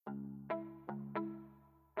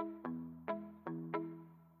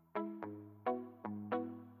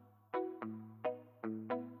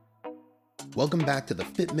Welcome back to the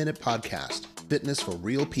Fit Minute Podcast, Fitness for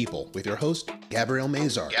Real People, with your host, Gabrielle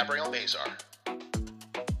Mazar.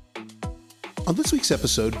 On this week's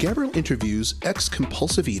episode, Gabrielle interviews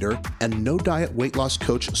ex-compulsive eater and no-diet weight loss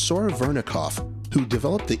coach Sora Vernikoff, who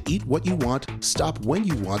developed the Eat What You Want, Stop When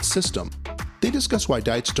You Want system. They discuss why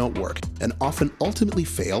diets don't work and often ultimately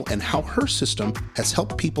fail, and how her system has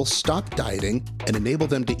helped people stop dieting and enable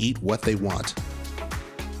them to eat what they want.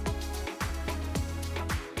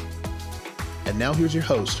 And now here's your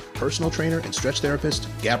host, personal trainer and stretch therapist,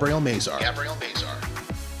 Gabrielle Mazar.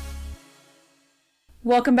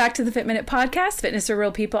 Welcome back to the Fit Minute Podcast, Fitness for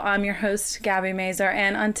Real People. I'm your host, Gabby Mazar,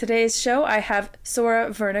 and on today's show, I have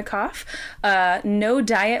Sora Vernikoff, no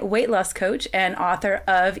diet weight loss coach and author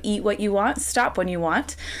of Eat What You Want, Stop When You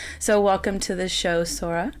Want. So welcome to the show,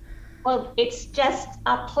 Sora. Well, it's just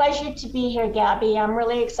a pleasure to be here, Gabby. I'm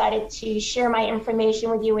really excited to share my information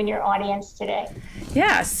with you and your audience today.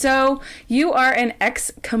 Yeah, so you are an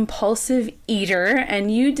ex-compulsive eater,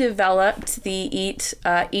 and you developed the Eat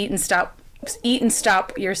and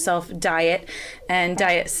Stop Yourself diet and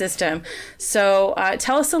diet system. So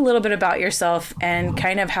tell us a little bit about yourself and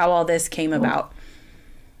kind of how all this came about.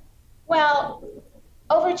 Well,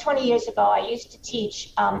 over 20 years ago, I used to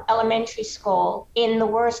teach elementary school in the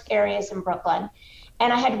worst areas in Brooklyn.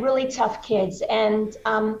 And I had really tough kids. And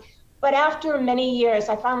but after many years,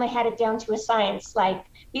 I finally had it down to a science. Like,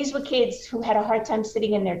 these were kids who had a hard time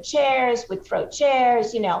sitting in their chairs, would throw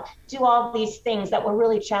chairs, do all these things that were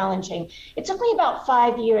really challenging. It took me about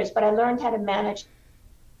 5 years, but I learned how to manage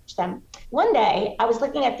them. One day, I was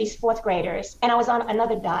looking at these fourth graders, and I was on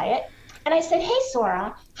another diet. And I said, hey,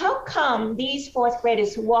 Sora, how come these fourth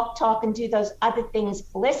graders who walk, talk, and do those other things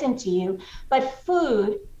listen to you, but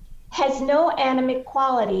food has no anemic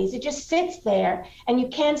qualities? It just sits there, and you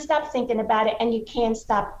can't stop thinking about it, and you can't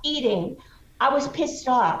stop eating. I was pissed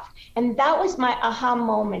off. And that was my aha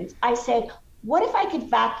moment. I said, what if I could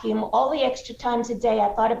vacuum all the extra times a day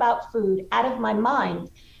I thought about food out of my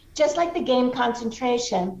mind? Just like the game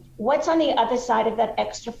concentration, what's on the other side of that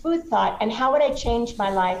extra food thought, and how would I change my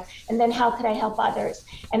life? And then how could I help others?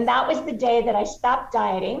 And that was the day that I stopped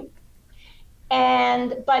dieting.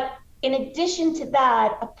 But in addition to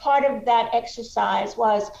that, a part of that exercise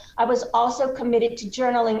was I was also committed to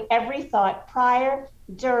journaling every thought prior,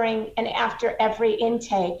 during, and after every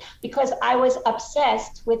intake, because I was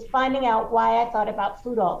obsessed with finding out why I thought about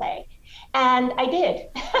food all day. And I did.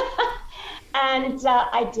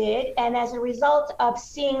 I did. And as a result of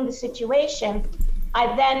seeing the situation,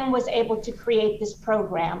 I then was able to create this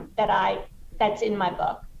program that's in my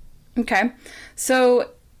book. Okay.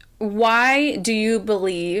 So why do you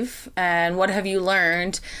believe, and what have you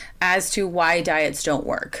learned as to why diets don't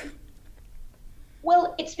work?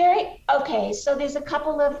 Well, so there's a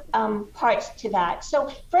couple of parts to that.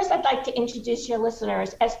 So first, I'd like to introduce your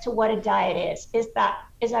listeners as to what a diet is. Is that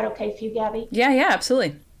okay for you, Gabby? Yeah,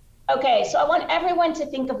 absolutely. Okay, so I want everyone to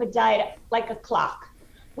think of a diet like a clock.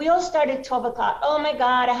 We all start at 12 o'clock. Oh my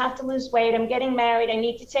God, I have to lose weight. I'm getting married. I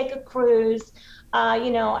need to take a cruise.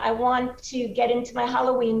 I want to get into my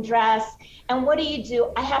Halloween dress. And what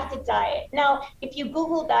do? I have to diet. Now, if you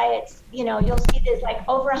Google diets, you'll see there's like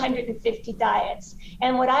over 150 diets.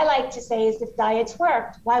 And what I like to say is, if diets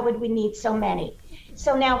worked, why would we need so many?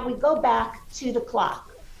 So now we go back to the clock.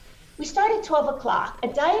 We start at 12 o'clock. A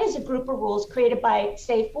diet is a group of rules created by,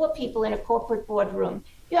 say, 4 people in a corporate boardroom.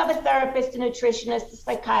 You have a therapist, a nutritionist, a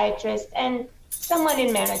psychiatrist, and someone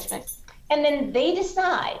in management. And then they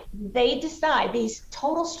decide, these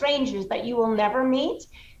total strangers that you will never meet,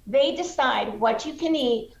 they decide what you can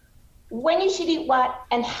eat, when you should eat what,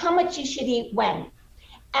 and how much you should eat when.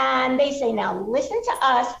 And they say, now listen to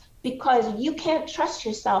us, because you can't trust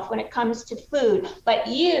yourself when it comes to food, but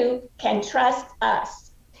you can trust us.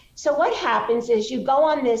 So what happens is you go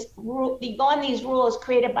on these rules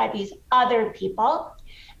created by these other people,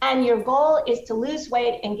 and your goal is to lose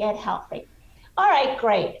weight and get healthy. All right,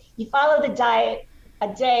 great. You follow the diet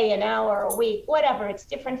a day, an hour, a week, whatever. It's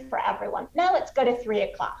different for everyone. Now let's go to 3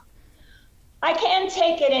 o'clock. I can't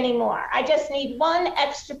take it anymore. I just need one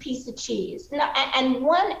extra piece of cheese and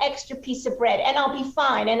one extra piece of bread, and I'll be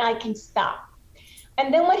fine, and I can stop.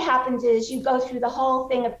 And then what happens is you go through the whole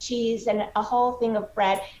thing of cheese and a whole thing of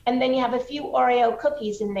bread, and then you have a few Oreo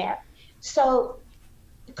cookies in there. So,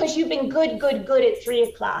 because you've been good at 3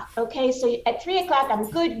 o'clock, okay? So at 3 o'clock, I'm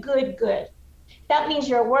good. That means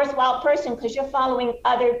you're a worthwhile person because you're following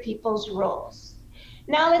other people's rules.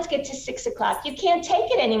 Now let's get to 6 o'clock. You can't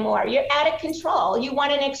take it anymore. You're out of control. You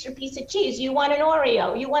want an extra piece of cheese. You want an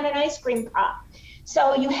Oreo. You want an ice cream pop.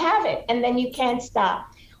 So you have it, and then you can't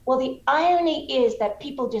stop. Well, the irony is that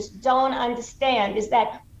people just don't understand is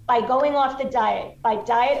that by going off the diet, by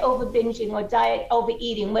diet over binging or diet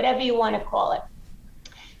overeating, whatever you want to call it.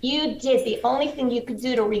 You did the only thing you could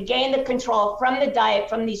do to regain the control from the diet,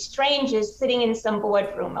 from these strangers sitting in some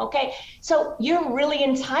boardroom, okay? So you're really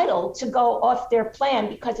entitled to go off their plan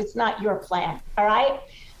because it's not your plan, all right?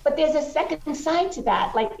 But there's a second side to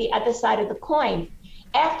that, like the other side of the coin.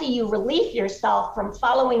 After you relieve yourself from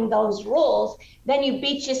following those rules, then you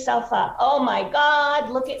beat yourself up. Oh my God,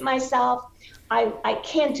 look at myself. I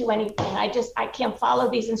can't do anything. I can't follow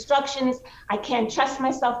these instructions. I can't trust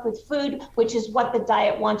myself with food, which is what the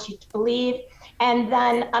diet wants you to believe. And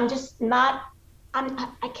then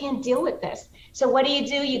I can't deal with this. So what do?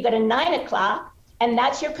 You go to 9 o'clock, and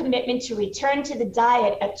that's your commitment to return to the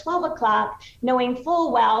diet at 12 o'clock, knowing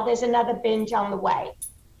full well there's another binge on the way.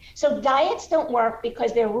 So diets don't work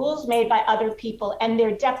because they're rules made by other people, and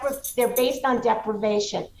they're based on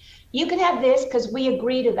deprivation. You can have this because we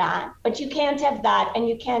agree to that, but you can't have that, and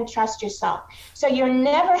you can't trust yourself. So you're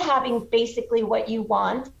never having basically what you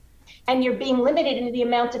want, and you're being limited in the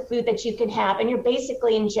amount of food that you can have, and you're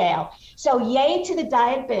basically in jail. So yay to the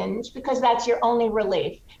diet binge, because that's your only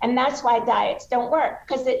relief. And that's why diets don't work,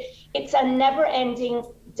 because it's a never-ending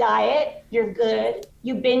diet. You're good.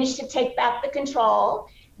 You binge to take back the control.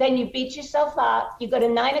 Then you beat yourself up. You go to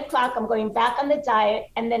 9 o'clock, I'm going back on the diet,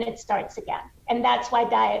 and then it starts again. And that's why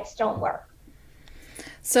diets don't work.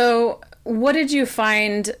 So what did you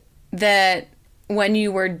find that when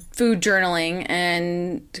you were food journaling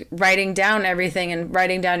and writing down everything and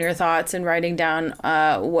writing down your thoughts and writing down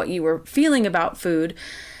what you were feeling about food,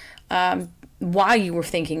 why you were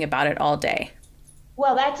thinking about it all day?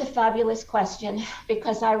 Well, that's a fabulous question,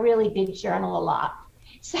 because I really did journal a lot.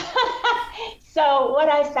 So what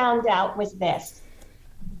I found out was this.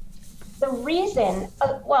 The reason,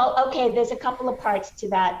 there's a couple of parts to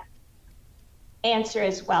that answer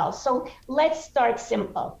as well. So let's start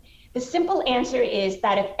simple. The simple answer is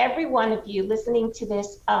that if every one of you listening to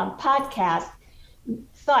this podcast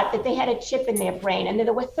thought that they had a chip in their brain, and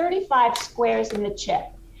there were 35 squares in the chip,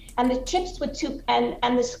 and the chips were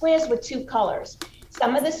and the squares were two colors.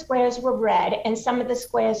 Some of the squares were red and some of the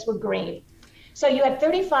squares were green. So you had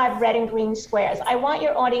 35 red and green squares. I want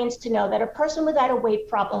your audience to know that a person without a weight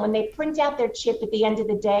problem, when they print out their chip at the end of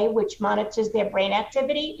the day, which monitors their brain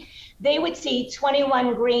activity, they would see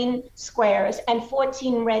 21 green squares and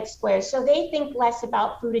 14 red squares. So they think less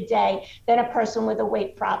about food a day than a person with a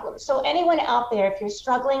weight problem. So anyone out there, if you're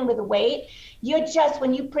struggling with a weight,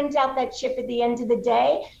 when you print out that chip at the end of the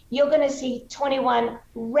day, you're going to see 21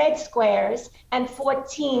 red squares and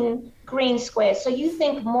 14 green squares. So you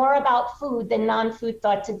think more about food than non-food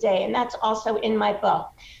thoughts a day. And that's also in my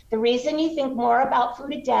book. The reason you think more about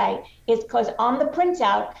food a day is because on the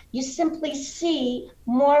printout, you simply see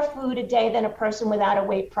more food a day than a person without a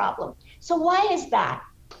weight problem. So why is that?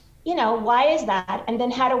 Why is that? And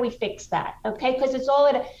then how do we fix that? Okay, because it's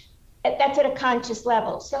all that's at a conscious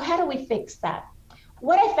level. So how do we fix that?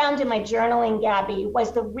 What I found in my journaling, Gabby,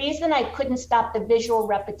 was the reason I couldn't stop the visual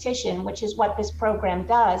repetition, which is what this program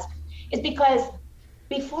does, is because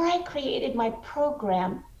before I created my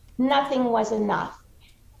program, nothing was enough.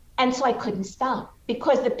 And so I couldn't stop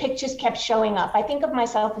because the pictures kept showing up. I think of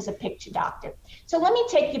myself as a picture doctor. So let me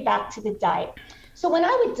take you back to the diet. So when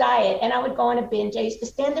I would diet and I would go on a binge, I used to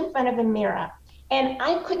stand in front of a mirror, and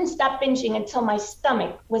I couldn't stop binging until my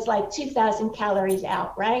stomach was like 2,000 calories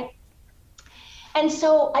out, right? And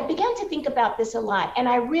so I began to think about this a lot. And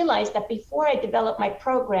I realized that before I developed my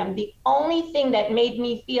program, the only thing that made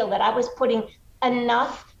me feel that I was putting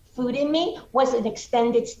enough food in me was an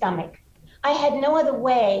extended stomach. I had no other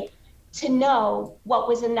way to know what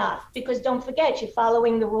was enough, because don't forget, you're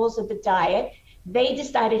following the rules of the diet. They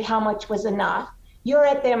decided how much was enough. You're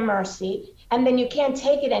at their mercy, and then you can't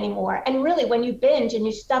take it anymore. And really, when you binge and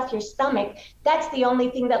you stuff your stomach, that's the only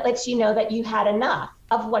thing that lets you know that you had enough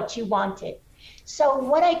of what you wanted. So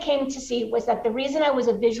what I came to see was that the reason I was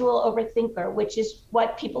a visual overthinker, which is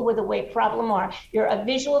what people with a weight problem are, you're a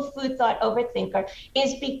visual food thought overthinker,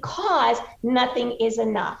 is because nothing is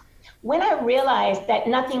enough. When I realized that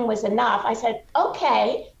nothing was enough, I said,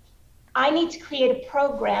 okay, I need to create a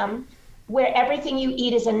program where everything you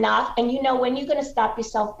eat is enough, and you know when you're going to stop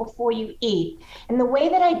yourself before you eat. And the way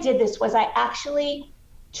that I did this was I actually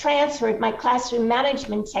transferred my classroom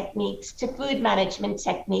management techniques to food management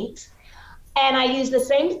techniques. And I used the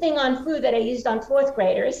same thing on food that I used on fourth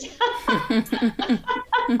graders.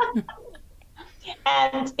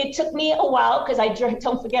 And it took me a while, because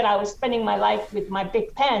don't forget, I was spending my life with my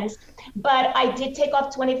big pens, but I did take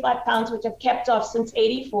off 25 pounds, which I've kept off since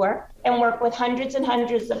 '84, and work with hundreds and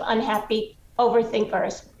hundreds of unhappy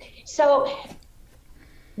overthinkers. So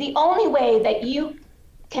the only way that you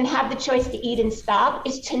can have the choice to eat and stop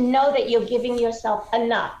is to know that you're giving yourself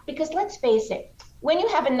enough. Because let's face it, when you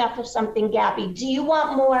have enough of something, Gabby, do you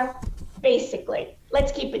want more? Basically,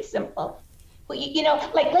 let's keep it simple. You know,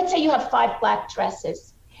 like let's say you have 5 black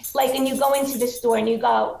dresses, like, and you go into the store and you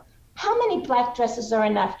go, how many black dresses are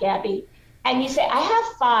enough, Gabby? And you say, I have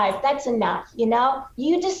 5, that's enough, you know?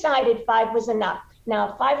 You decided 5 was enough.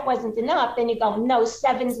 Now, if 5 wasn't enough, then you go, no,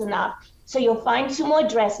 7's enough. So you'll find 2 more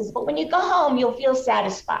dresses, but when you go home, you'll feel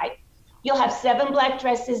satisfied. You'll have 7 black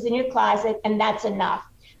dresses in your closet, and that's enough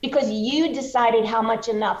because you decided how much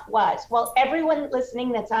enough was. Well, everyone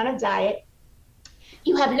listening that's on a diet,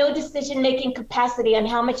 you have no decision-making capacity on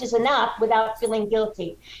how much is enough without feeling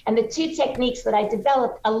guilty. And the 2 techniques that I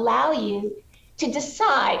developed allow you to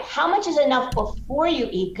decide how much is enough before you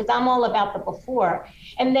eat, because I'm all about the before.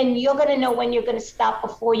 And then you're going to know when you're going to stop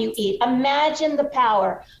before you eat. Imagine the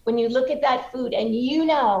power when you look at that food and you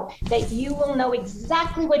know that you will know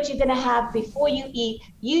exactly what you're going to have before you eat.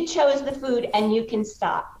 You chose the food and you can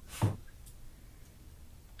stop.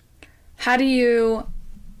 How do you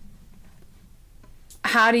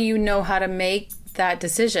know how to make that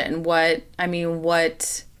decision? What are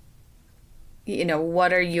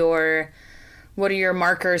your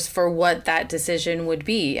markers for what that decision would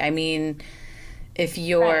be? I mean, if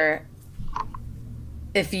you're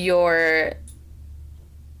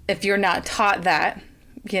not taught that,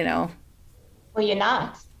 you know. Well, you're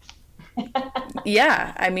not.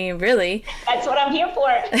 Yeah, I mean, really. That's what I'm here for.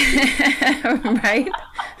 Right?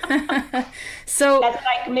 So that's what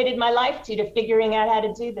I committed my life to figuring out how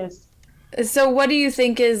to do this. So what do you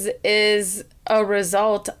think is a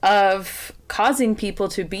result of causing people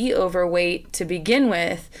to be overweight to begin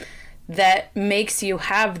with that makes you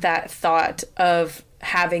have that thought of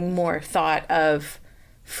having more thought of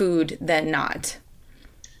food than not?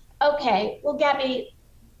 Okay, well, Gabby,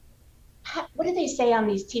 what do they say on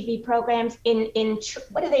these TV programs?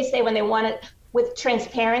 What do they say when they want it with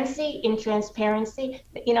transparency? In transparency,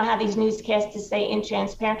 you know how these newscasters say in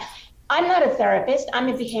transparent. I'm not a therapist. I'm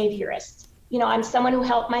a behaviorist. You know, I'm someone who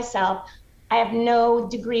helped myself. I have no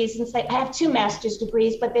degrees in I have 2 master's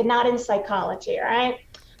degrees, but they're not in psychology, all right?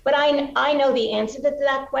 But I know the answer to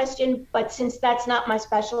that question, but since that's not my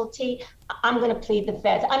specialty, I'm going to plead the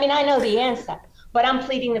fifth. I mean, I know the answer, but I'm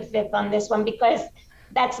pleading the fifth on this one because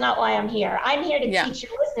that's not why I'm here. I'm here to teach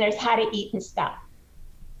your listeners how to eat and stop.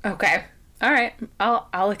 Okay. All right.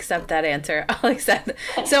 I'll accept that answer. I'll accept.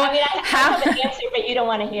 So I mean, I have an answer, but you don't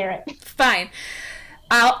want to hear it. Fine.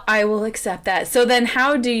 I will accept that. So then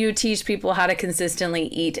how do you teach people how to consistently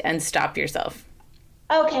eat and stop yourself?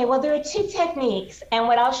 Okay, well, there are 2 techniques, and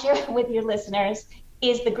what I'll share with your listeners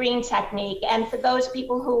is the green technique. And for those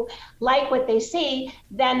people who like what they see,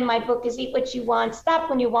 then my book is Eat What You Want, Stop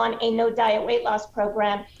When You Want, a no diet weight loss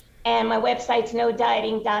program. And my website's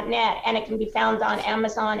nodieting.net, and it can be found on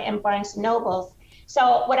Amazon and Barnes & Nobles.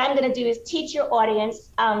 So what I'm going to do is teach your audience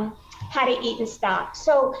how to eat and stop.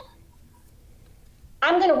 So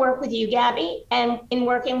I'm going to work with you, Gabby, and in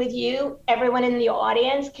working with you, everyone in the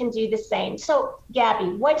audience can do the same. So,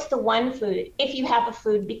 Gabby, what's the one food, if you have a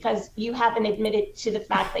food, because you haven't admitted to the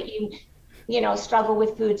fact that you struggle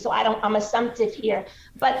with food, so I'm assumptive here.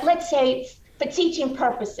 But let's say, for teaching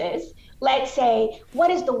purposes, let's say, what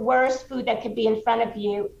is the worst food that could be in front of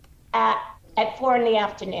you at 4 in the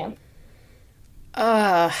afternoon?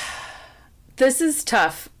 This is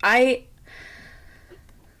tough.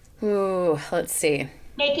 Let's see.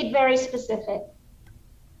 Make it very specific.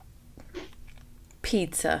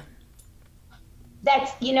 Pizza.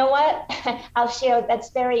 That's, you know what? I'll share.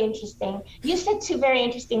 That's very interesting. You said 2 very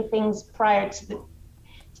interesting things prior to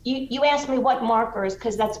you asked me what markers,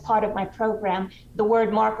 because that's part of my program. The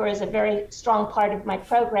word marker is a very strong part of my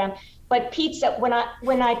program. But pizza, when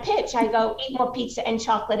I pitch, I go, eat more pizza and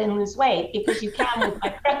chocolate and lose weight, because you can with my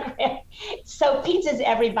program. So pizza's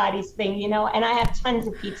everybody's thing, you know, and I have tons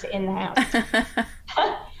of pizza in the house.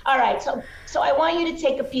 All right, so I want you to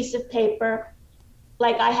take a piece of paper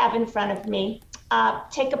like I have in front of me.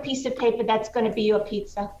 Take a piece of paper that's going to be your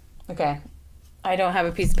pizza. Okay. I don't have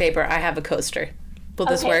a piece of paper. I have a coaster. Will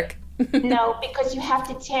this work? No, because you have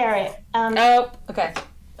to tear it. Okay.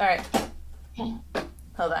 All right. Okay.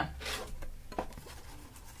 Hold on.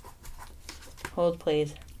 Hold,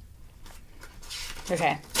 please.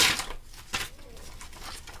 Okay.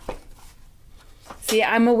 See,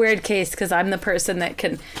 I'm a weird case because I'm the person that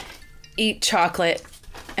can eat chocolate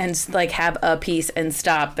and like have a piece and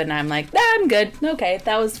stop, and I'm like, I'm good. Okay,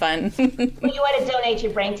 that was fun. Well, you want to donate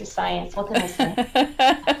your brain to science. What can I say?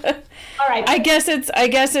 All right. I guess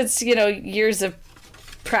it's years of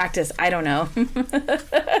practice. I don't know.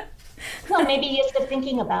 Well, maybe you're still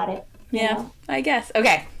thinking about it. Yeah, know? I guess.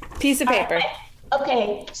 Okay, piece of paper.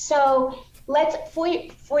 Okay, so let's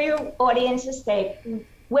for your audience's sake,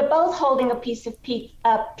 we're both holding a piece of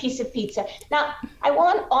pizza. Now, I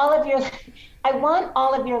want all of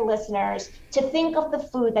your listeners to think of the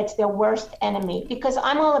food that's their worst enemy, because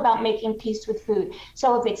I'm all about making peace with food.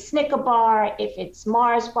 So if it's Snicker bar, if it's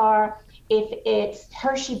Mars bar, if it's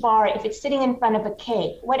Hershey bar, if it's sitting in front of a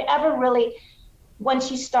cake, whatever really, once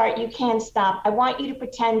you start, you can't stop. I want you to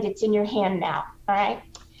pretend it's in your hand now, all right?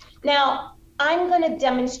 Now, I'm going to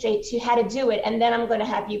demonstrate to you how to do it, and then I'm going to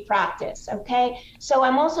have you practice, okay? So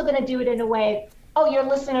I'm also going to do it in a way, your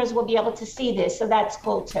listeners will be able to see this, so that's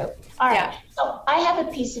cool too. All right, yeah. So I have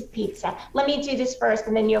a piece of pizza. Let me do this first,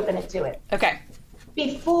 and then you're going to do it. Okay.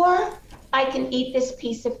 Before I can eat this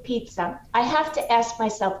piece of pizza, I have to ask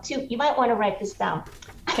myself too, you might want to write this down.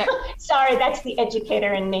 Okay. Sorry, that's the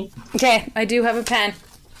educator in me. Okay, I do have a pen.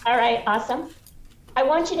 All right, awesome. I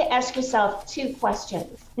want you to ask yourself 2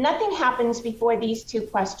 questions. Nothing happens before these 2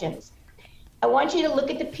 questions. I want you to look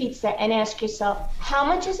at the pizza and ask yourself, how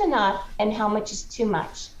much is enough and how much is too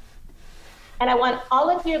much? And I want all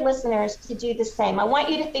of your listeners to do the same. I want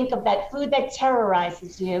you to think of that food that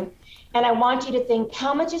terrorizes you, and I want you to think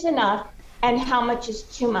how much is enough and how much is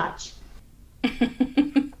too much.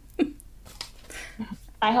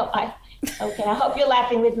 I hope you're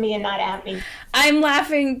laughing with me and not at me. I'm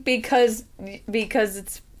laughing because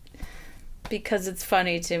it's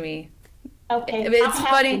funny to me. Okay. It's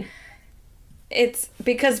funny. It's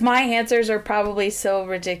because my answers are probably so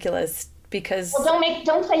ridiculous because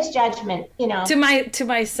don't place judgment, To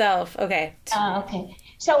myself. Okay. Okay.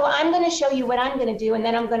 So I'm going to show you what I'm going to do, and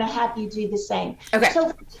then I'm going to have you do the same. Okay.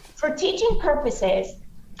 So for teaching purposes,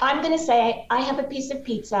 I'm going to say I have a piece of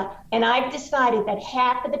pizza, and I've decided that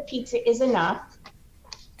half of the pizza is enough.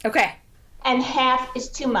 Okay. And half is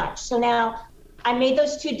too much. So now I made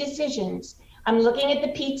those 2 decisions. I'm looking at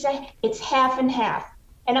the pizza. It's half and half.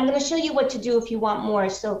 And I'm going to show you what to do if you want more.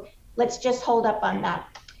 So let's just hold up on that.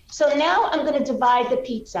 So now I'm going to divide the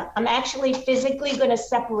pizza. I'm actually physically going to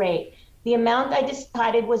separate the amount I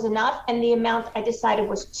decided was enough and the amount I decided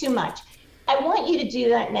was too much. I want you to do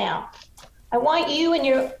that now. I want you and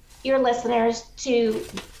your listeners to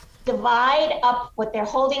divide up what they're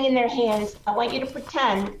holding in their hands. I want you to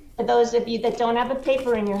pretend, for those of you that don't have a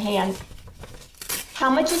paper in your hand,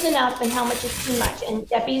 how much is enough and how much is too much. And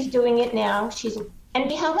Debbie's doing it now.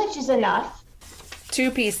 And how much is enough?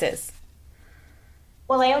 2 pieces.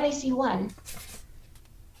 Well, I only see 1.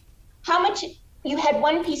 How much? You had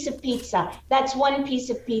 1 piece of pizza. That's 1 piece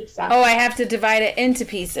of pizza. Oh, I have to divide it into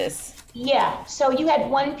pieces. Yeah, so you had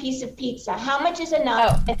 1 piece of pizza. How much is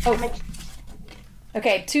enough? How much?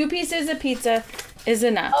 Okay, 2 pieces of pizza is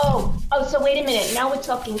enough. Oh, so wait a minute. Now we're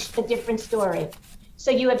talking a different story. So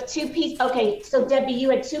you have 2 pieces. Okay, so Debbie, you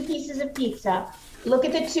had 2 pieces of pizza. Look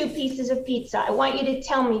at the 2 pieces of pizza. I want you to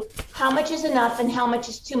tell me how much is enough and how much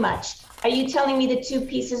is too much. Are you telling me the 2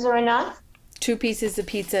 pieces are enough? 2 pieces of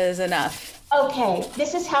pizza is enough. Okay,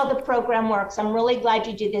 this is how the program works. I'm really glad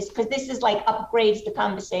you did this because this is like upgrades the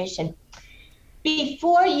conversation.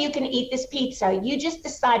 Before you can eat this pizza, you just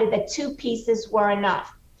decided that 2 pieces were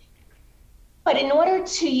enough. But in order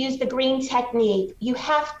to use the green technique, you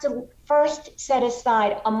have to first set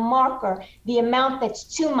aside a marker, the amount that's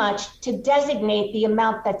too much, to designate the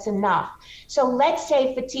amount that's enough. So let's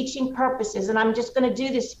say for teaching purposes, and I'm just going to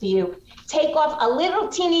do this for you, take off a little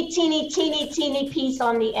teeny piece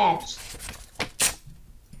on the edge.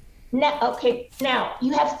 Now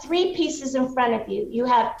you have 3 pieces in front of you. You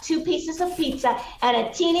have 2 pieces of pizza and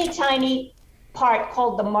a teeny tiny part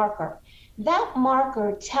called the marker. That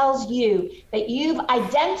marker tells you that you've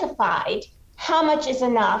identified how much is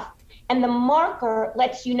enough, and the marker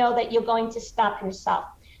lets you know that you're going to stop yourself.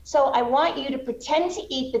 So I want you to pretend to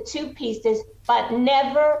eat the 2 pieces, but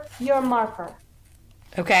never your marker.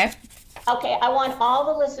 Okay. Okay, I want all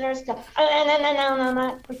the listeners to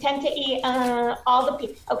no, pretend to eat all the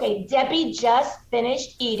pieces. Okay, Debbie just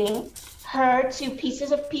finished eating her 2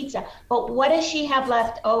 pieces of pizza, but what does she have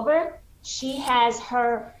left over? She has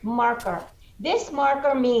her marker. This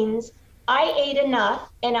marker means I ate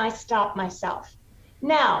enough and I stopped myself.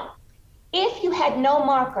 Now, if you had no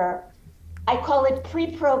marker, I call it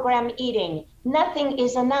pre-programmed eating. Nothing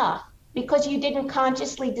is enough because you didn't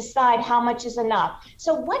consciously decide how much is enough.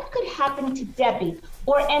 So what could happen to Debbie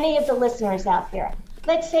or any of the listeners out there?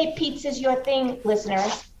 Let's say pizza's your thing,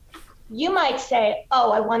 listeners. You might say,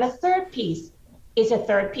 I want a 3rd piece. Is a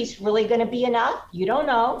 3rd piece really going to be enough? You don't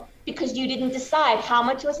know because you didn't decide how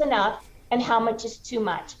much was enough and how much is too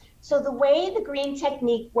much. So the way the green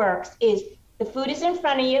technique works is the food is in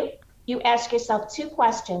front of you. You ask yourself 2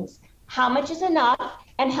 questions. How much is enough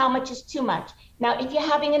and how much is too much. Now, if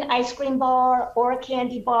you're having an ice cream bar or a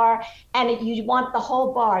candy bar and you want the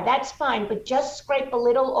whole bar, that's fine, but just scrape a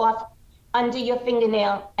little off under your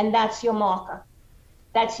fingernail, and that's your marker.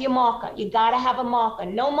 That's your marker. You got to have a marker.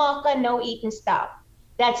 No marker, no eat and stop.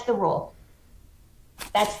 That's the rule.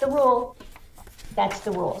 That's the rule. That's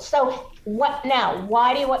the rule. So what now?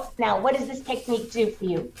 What does this technique do for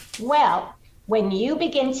you? Well, when you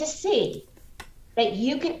begin to see that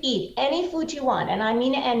you can eat any food you want, and I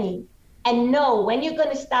mean any, and know when you're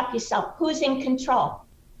going to stop yourself, who's in control?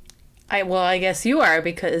 I guess you are,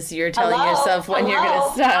 because you're telling yourself when you're going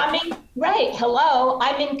to stop.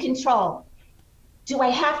 I'm in control. Do I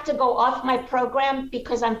have to go off my program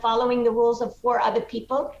because I'm following the rules of 4 other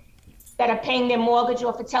people that are paying their mortgage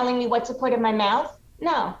or for telling me what to put in my mouth?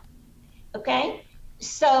 No. Okay?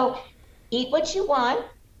 So eat what you want,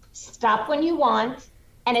 stop when you want,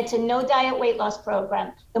 and it's a no diet weight loss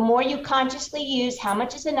program. The more you consciously use how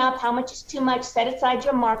much is enough, how much is too much, set aside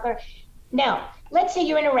your marker. Now, let's say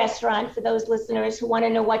you're in a restaurant, for those listeners who want to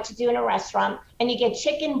know what to do in a restaurant, and you get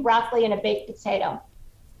chicken, broccoli, and a baked potato.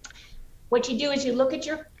 What you do is you look at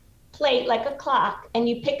your plate like a clock and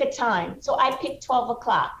you pick a time. So I pick 12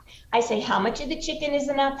 o'clock. I say how much of the chicken is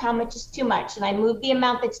enough, how much is too much, and I move the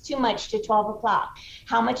amount that's too much to 12 o'clock.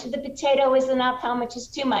 How much of the potato is enough, how much is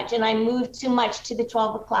too much, and I move too much to the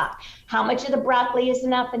 12 o'clock. How much of the broccoli is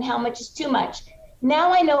enough and how much is too much.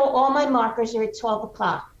 Now I know all my markers are at 12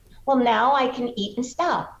 o'clock. Well, now I can eat and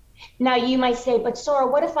stop. Now you might say, but Sora,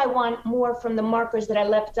 what if I want more from the markers that I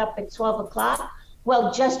left up at 12 o'clock?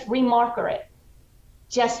 Well, just remarker it.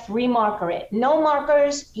 Just remarker it. No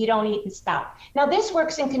markers, you don't eat and stop. Now, this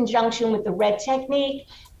works in conjunction with the RED technique.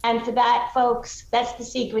 And for that, folks, that's the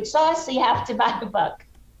secret sauce. So you have to buy the book.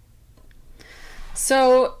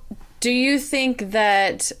 So do you think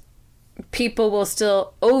that people will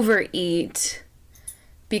still overeat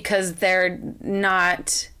because they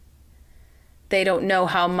don't know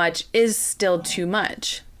how much is still too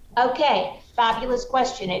much? Okay. Fabulous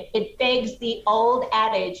question. It begs the old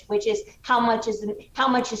adage, which is how much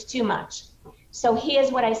is too much. So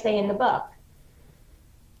here's what I say in the book.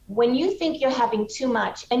 When you think you're having too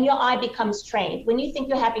much, and your eye becomes trained, when you think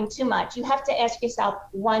you're having too much, you have to ask yourself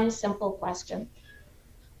one simple question.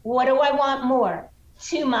 What do I want more?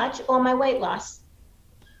 Too much or my weight loss?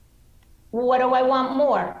 What do I want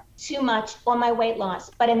more? Too much or my weight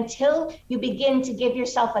loss? But until you begin to give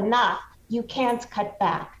yourself enough, you can't cut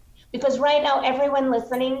back. Because right now, everyone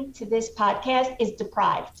listening to this podcast is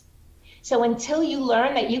deprived. So until you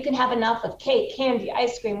learn that you can have enough of cake, candy,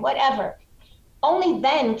 ice cream, whatever, only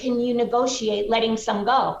then can you negotiate letting some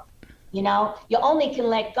go. You know, you only can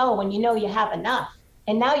let go when you know you have enough.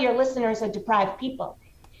 And now your listeners are deprived people.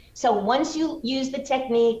 So once you use the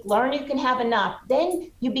technique, learn you can have enough,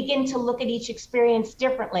 then you begin to look at each experience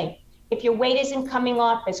differently. If your weight isn't coming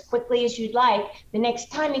off as quickly as you'd like, the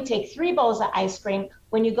next time you take 3 bowls of ice cream,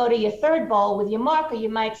 when you go to your 3rd bowl with your marker, you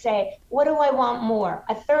might say, what do I want more?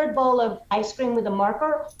 A 3rd bowl of ice cream with a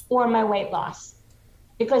marker or my weight loss?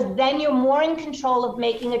 Because then you're more in control of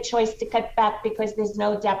making a choice to cut back because there's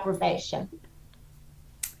no deprivation.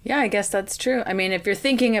 Yeah, I guess that's true. I mean, if you're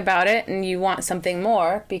thinking about it and you want something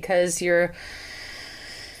more because you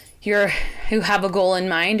have a goal in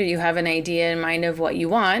mind or you have an idea in mind of what you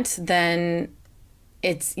want, then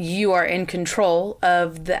you are in control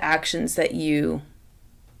of the actions that you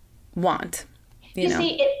want. You know?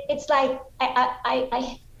 See, it's like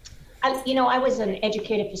I was an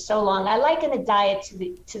educator for so long. I liken a diet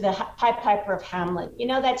to the Pied Piper of Hamlet. You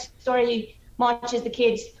know that story? He marches the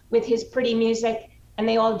kids with his pretty music, and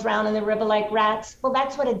they all drown in the river like rats. Well,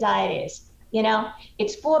 that's what a diet is. You know,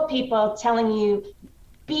 it's 4 people telling you,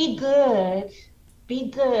 be good,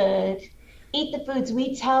 eat the foods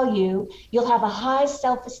we tell you. You'll have a high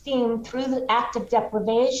self-esteem through the act of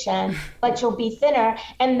deprivation, but you'll be thinner.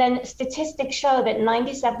 And then statistics show that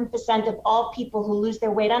 97% of all people who lose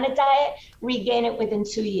their weight on a diet regain it within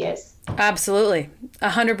 2 years. Absolutely.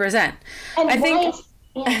 100%. And I think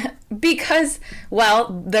because,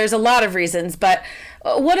 well, there's a lot of reasons, but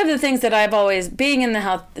one of the things that I've always, being in the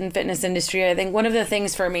health and fitness industry, I think one of the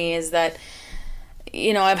things for me is that,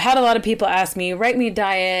 you know, I've had a lot of people ask me, write me a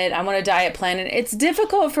diet, I want a diet plan. And it's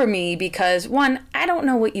difficult for me because, one, I don't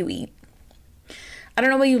know what you eat. I don't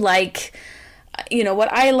know what you like. You know,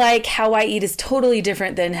 what I like, how I eat is totally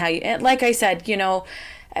different than how you, like I said, you know,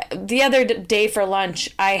 the other day for lunch,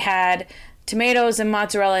 I had tomatoes and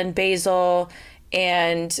mozzarella and basil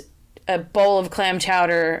and a bowl of clam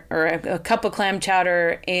chowder or a cup of clam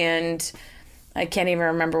chowder and I can't even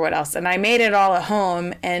remember what else. And I made it all at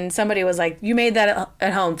home, and somebody was like, you made that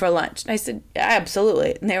at home for lunch? And I said,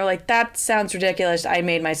 absolutely. And they were like, that sounds ridiculous. I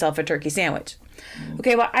made myself a turkey sandwich.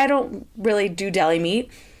 Okay, well, I don't really do deli meat.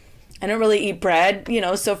 I don't really eat bread,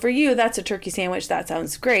 so for you, that's a turkey sandwich. That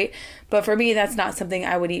sounds great. But for me, that's not something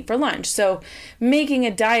I would eat for lunch. So making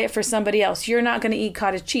a diet for somebody else, you're not going to eat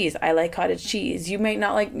cottage cheese. I like cottage cheese. You might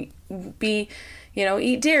not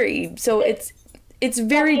eat dairy. So it's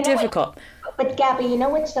very difficult. But Gabby, you know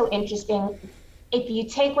what's so interesting? If you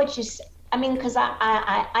take what you, because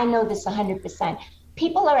I know this 100%.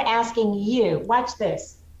 People are asking you, watch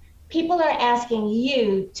this. People are asking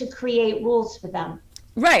you to create rules for them.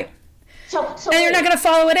 Right. So and you're not going to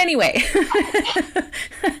follow it anyway.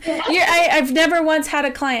 I've never once had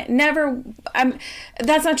a client.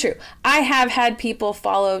 That's not true. I have had people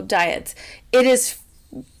follow diets. I've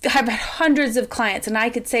had hundreds of clients, and I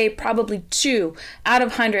could say probably 2 out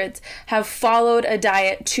of hundreds have followed a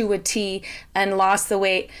diet to a T and lost the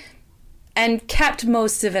weight and kept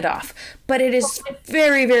most of it off. But it is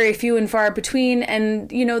very, very few and far between. And,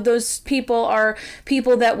 those people are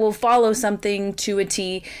people that will follow something to a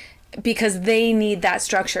T because they need that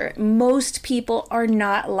structure. Most people are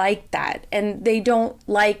not like that, and they don't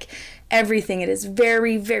like everything. It is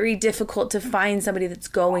very, very difficult to find somebody that's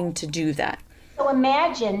going to do that. So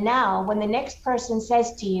imagine now when the next person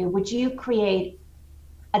says to you, would you create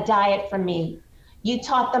a diet for me? You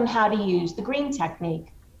taught them how to use the green technique.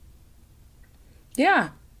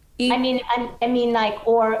 Yeah.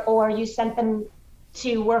 Or you sent them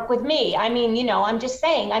to work with me. I'm just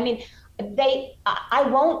saying, I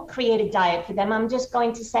won't create a diet for them. I'm just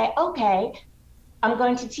going to say, okay, I'm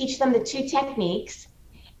going to teach them the 2 techniques,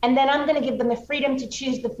 and then I'm going to give them the freedom to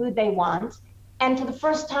choose the food they want. And for the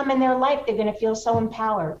first time in their life, they're going to feel so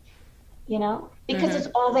empowered, because it's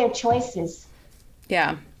all their choices.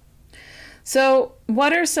 Yeah. So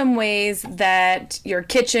what are some ways that your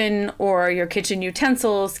kitchen or your kitchen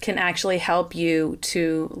utensils can actually help you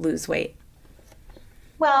to lose weight?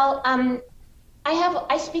 Well,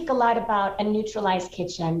 I speak a lot about a neutralized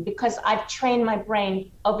kitchen because I've trained my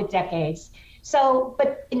brain over decades. So,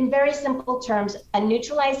 but in very simple terms, a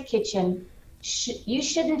neutralized kitchen, you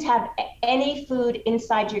shouldn't have any food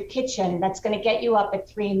inside your kitchen that's going to get you up at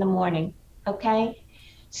 3 a.m, okay?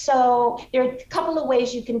 So there are a couple of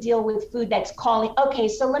ways you can deal with food that's calling. Okay,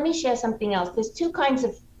 so let me share something else. There's 2 kinds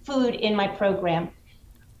of food in my program.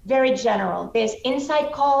 Very general. There's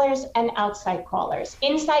inside callers and outside callers.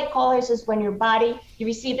 Inside callers is when you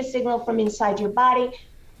receive a signal from inside your body.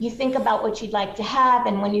 You think about what you'd like to have,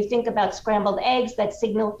 and when you think about scrambled eggs, that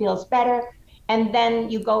signal feels better. And then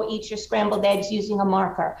you go eat your scrambled eggs using a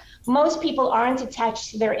marker. Most people aren't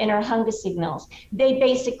attached to their inner hunger signals. They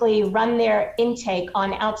basically run their intake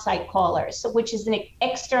on outside callers, which is an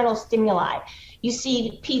external stimuli. You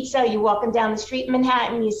see pizza, you're walking down the street in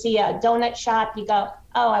Manhattan, you see a donut shop, you go,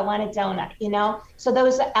 oh, I want a donut, So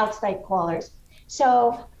those are outside callers.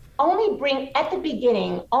 So only bring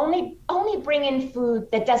in food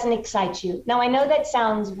that doesn't excite you. Now, I know that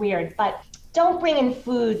sounds weird, but don't bring in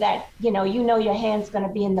food that, your hand's going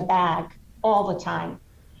to be in the bag all the time.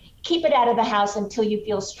 Keep it out of the house until you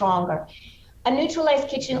feel stronger. A neutralized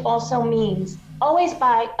kitchen also means always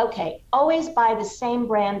buy the same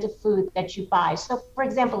brand of food that you buy. So, for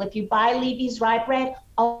example, if you buy Levy's rye bread,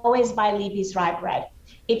 always buy Levy's rye bread.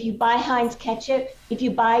 If you buy Heinz ketchup, if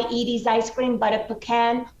you buy Edie's ice cream, butter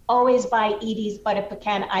pecan, always buy Edie's butter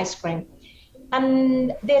pecan ice cream.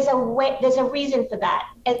 There's a reason for that.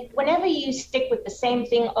 Whenever you stick with the same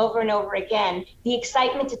thing over and over again, the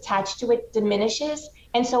excitement attached to it diminishes.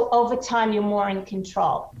 And so over time, you're more in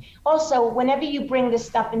control. Also, whenever you bring this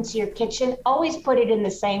stuff into your kitchen, always put it in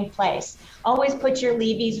the same place. Always put your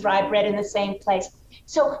Levy's rye bread in the same place.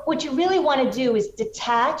 So what you really want to do is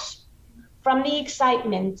detach from the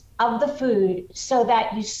excitement of the food so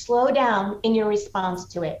that you slow down in your response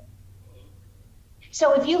to it.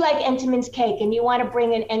 So if you like Entenmann's cake and you want to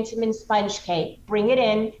bring an Entenmann's sponge cake, bring it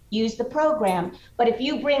in, use the program. But if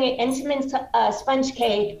you bring an Entenmann's sponge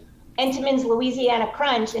cake, Entenmann's Louisiana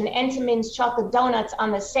Crunch, and Entenmann's chocolate donuts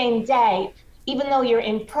on the same day, even though you're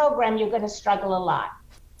in program, you're going to struggle a lot.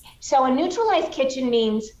 So a neutralized kitchen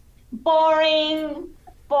means boring,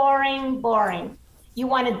 boring, boring. You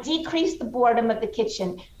want to decrease the boredom of the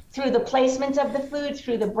kitchen through the placement of the food,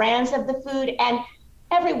 through the brands of the food, and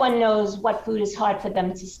everyone knows what food is hard for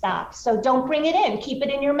them to stop. So don't bring it in. Keep it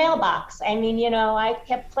in your mailbox. I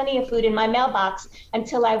kept plenty of food in my mailbox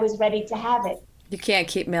until I was ready to have it. You can't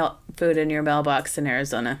keep food in your mailbox in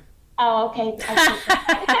Arizona. Oh, okay.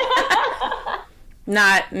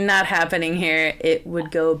 Not happening here. It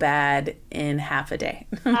would go bad in half a day.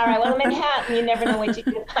 All right. Well, in Manhattan, you never know what you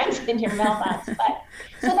can find in your mailbox. But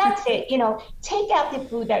so that's it. Take out the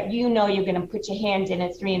food that you're going to put your hand in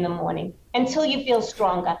at 3 a.m. until you feel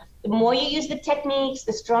stronger. The more you use the techniques,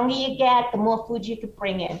 the stronger you get, the more food you could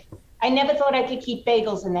bring in. I never thought I could keep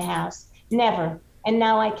bagels in the house. Never. And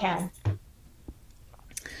now I can.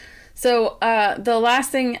 So the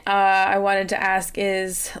last thing I wanted to ask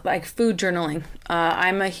is like food journaling.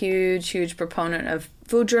 I'm a huge proponent of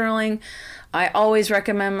food journaling. I always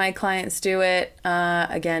recommend my clients do it.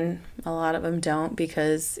 Again, a lot of them don't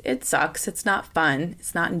because it sucks. It's not fun.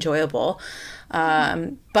 It's not enjoyable.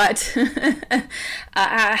 But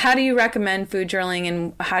how do you recommend food journaling,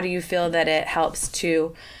 and how do you feel that it helps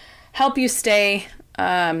you stay,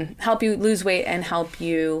 help you lose weight and help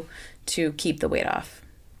you to keep the weight off?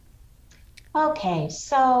 Okay,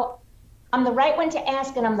 so I'm the right one to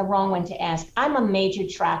ask and I'm the wrong one to ask. I'm a major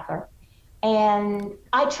tracker, and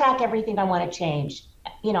I track everything I want to change.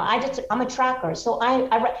 I'm a tracker. So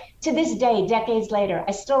I to this day, decades later,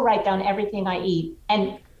 I still write down everything I eat,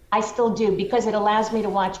 and I still do because it allows me to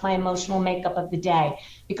watch my emotional makeup of the day,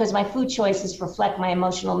 because my food choices reflect my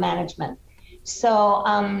emotional management. So,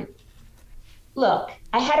 look,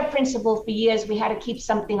 I had a principle for years. We had to keep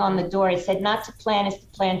something on the door. It said not to plan is to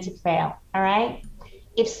plan to fail. All right.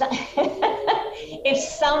 If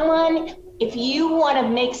you want to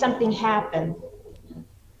make something happen,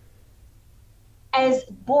 as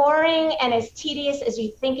boring and as tedious as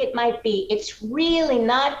you think it might be, it's really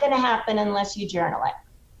not going to happen unless you journal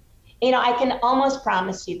it. I can almost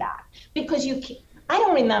promise you that, because I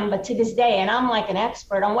don't remember to this day, and I'm like an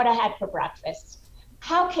expert on what I had for breakfast.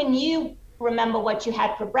 How can you remember what you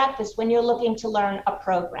had for breakfast when you're looking to learn a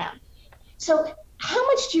program? So how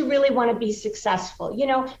much do you really want to be successful?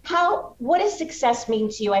 What does success mean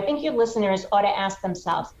to you? I think your listeners ought to ask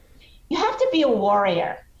themselves. You have to be a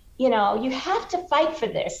warrior. You have to fight for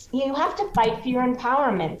this. You have to fight for your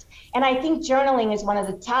empowerment. And I think journaling is one of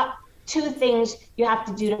the top 2 things you have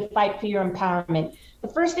to do to fight for your empowerment. The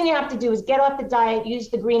first thing you have to do is get off the diet, use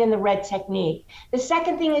the green and the red technique. The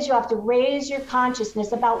second thing is you have to raise your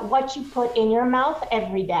consciousness about what you put in your mouth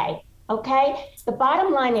every day, okay? The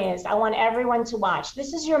bottom line is, I want everyone to watch.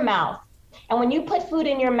 This is your mouth. And when you put food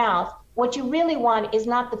in your mouth, what you really want is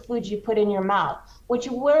not the food you put in your mouth. What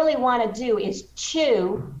you really want to do is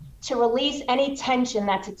chew to release any tension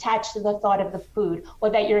that's attached to the thought of the food or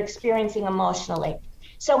that you're experiencing emotionally.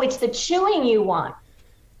 So it's the chewing you want.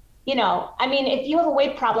 If you have a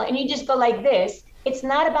weight problem and you just go like this, it's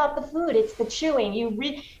not about the food, it's the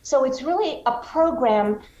chewing. So it's really a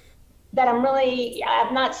program that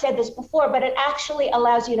I've not said this before, but it actually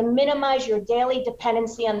allows you to minimize your daily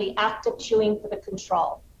dependency on the act of chewing for the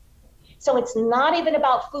control. So it's not even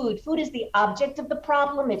about food. Food is the object of the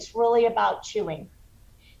problem. It's really about chewing.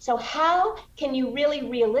 So how can you really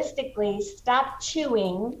realistically stop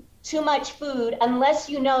chewing too much food unless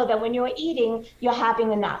you know that when you're eating, you're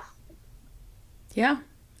having enough? Yeah,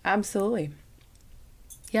 absolutely.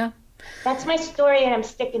 Yeah. That's my story, and I'm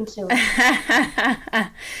sticking to it.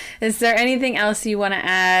 Is there anything else you want to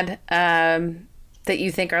add that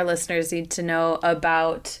you think our listeners need to know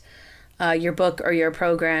about your book or your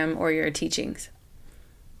program or your teachings?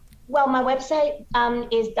 Well, my website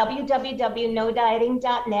is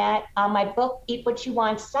www.nodieting.net. My book, Eat What You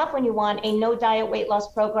Want, Stop When You Want, a no diet weight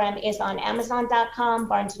loss program, is on Amazon.com,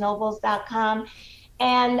 BarnesandNobles.com.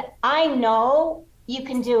 And I know you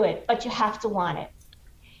can do it, but you have to want it.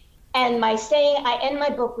 And I end my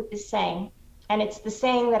book with this saying, and it's the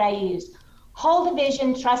saying that I use: hold the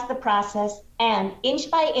vision, trust the process, and inch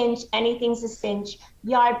by inch, anything's a cinch.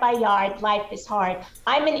 Yard by yard, life is hard.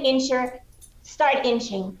 I'm an incher. Start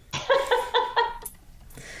inching.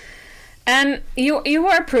 And you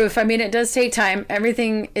are proof. It does take time.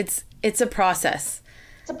 Everything, it's a process.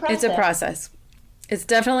 It's a process. It's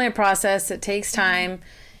definitely a process. It takes time.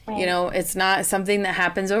 Right. It's not something that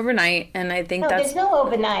happens overnight. And I think there's no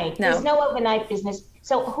overnight. No. There's no overnight business.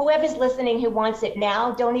 So whoever's listening who wants it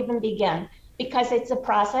now, don't even begin, because it's a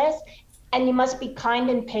process, and you must be kind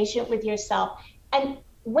and patient with yourself. And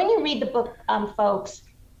when you read the book, folks,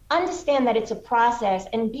 understand that it's a process,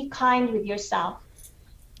 and be kind with yourself.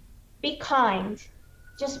 Be kind.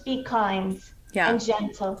 Just be kind. Yeah. And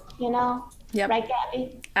gentle, Yep. Right,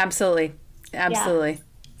 Gabby? Absolutely. Yeah.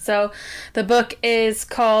 So the book is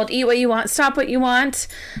called Eat What You Want, Stop What You Want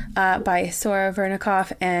by Sora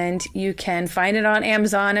Vernikoff, and you can find it on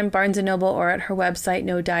Amazon and Barnes & Noble, or at her website,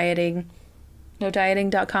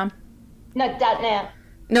 nodieting.com. No, .net.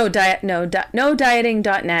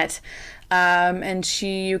 Nodieting.net. And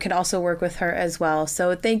you can also work with her as well.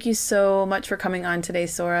 So thank you so much for coming on today,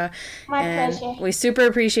 Sora. My pleasure. We super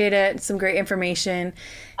appreciate it. Some great information.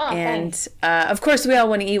 Thanks. Of course, we all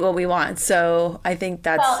want to eat what we want. So I think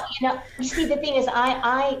that's... Well, you see, the thing is,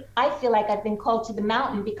 I feel like I've been called to the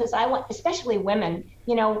mountain because I want, especially women,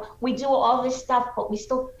 we do all this stuff, but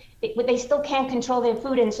they still can't control their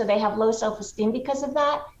food. And so they have low self-esteem because of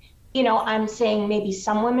that. I'm saying maybe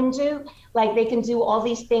some women do, like they can do all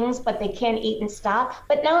these things, but they can't eat and stop.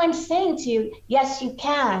 But now I'm saying to you, yes, you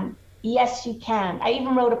can. Yes, you can. I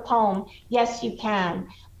even wrote a poem. Yes, you can.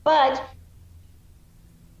 But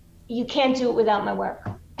you can't do it without my work.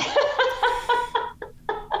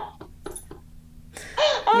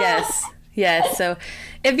 Yes. So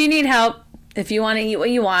if you need help, if you want to eat what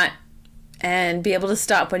you want and be able to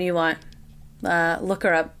stop when you want, look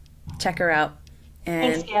her up, check her out.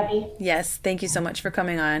 And thanks, Gabby. Yes, thank you so much for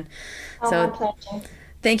coming on. My pleasure.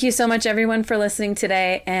 Thank you so much, everyone, for listening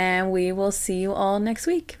today, and we will see you all next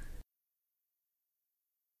week.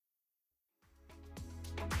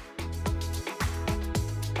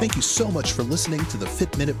 Thank you so much for listening to the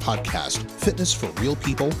Fit Minute Podcast, Fitness for Real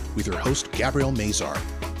People, with your host, Gabrielle Mazar.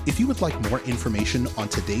 If you would like more information on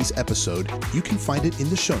today's episode, you can find it in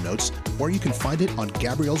the show notes, or you can find it on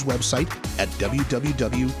Gabrielle's website at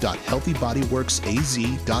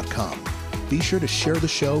www.healthybodyworksaz.com. Be sure to share the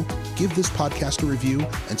show, give this podcast a review,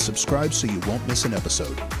 and subscribe so you won't miss an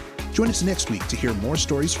episode. Join us next week to hear more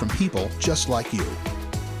stories from people just like you.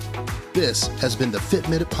 This has been the Fit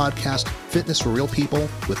Minute Podcast, Fitness for Real People,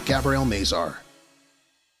 with Gabrielle Mazar.